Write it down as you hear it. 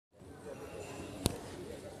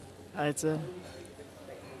Archern.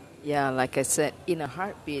 Yeah, like I said, in a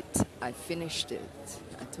heartbeat, I finished it.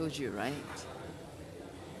 I told you, right?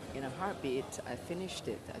 In a heartbeat, I finished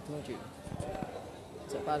it. I told you.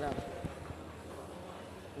 So, but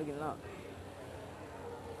looking up.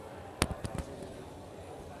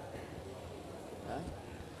 Huh?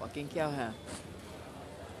 Walking kêu hả?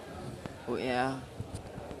 Oh yeah.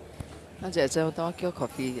 Nó giờ cho tao kêu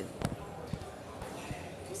coffee kìa.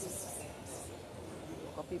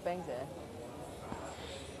 Coffee bank kìa.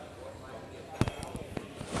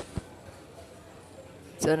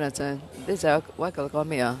 真啊真，你就我講講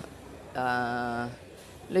咩啊？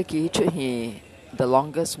你記出現 the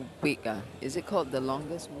longest week 啊？Is it called the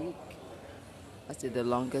longest week? What's it the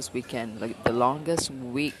longest weekend? Like the longest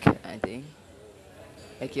week, I think.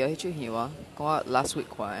 你記得出現喎？講 last week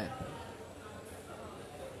啩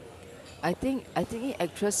？I think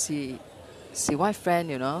actress she white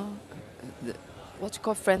friend, you know. The, what you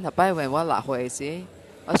call friend 係擺when 我落去時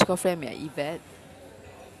，what you call friend 咪 Yvette.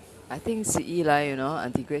 I think 是伊來 you know,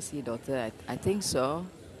 Auntie Gracie daughter. I think so.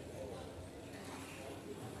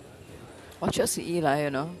 我出是伊來 you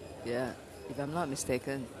know. Yeah, if I'm not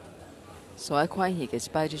mistaken. So I quite he gets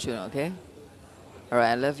by you, okay?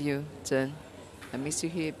 Alright, I love you, Jen. I miss you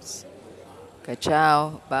heaps. Okay,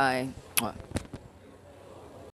 ciao, bye. Mwah.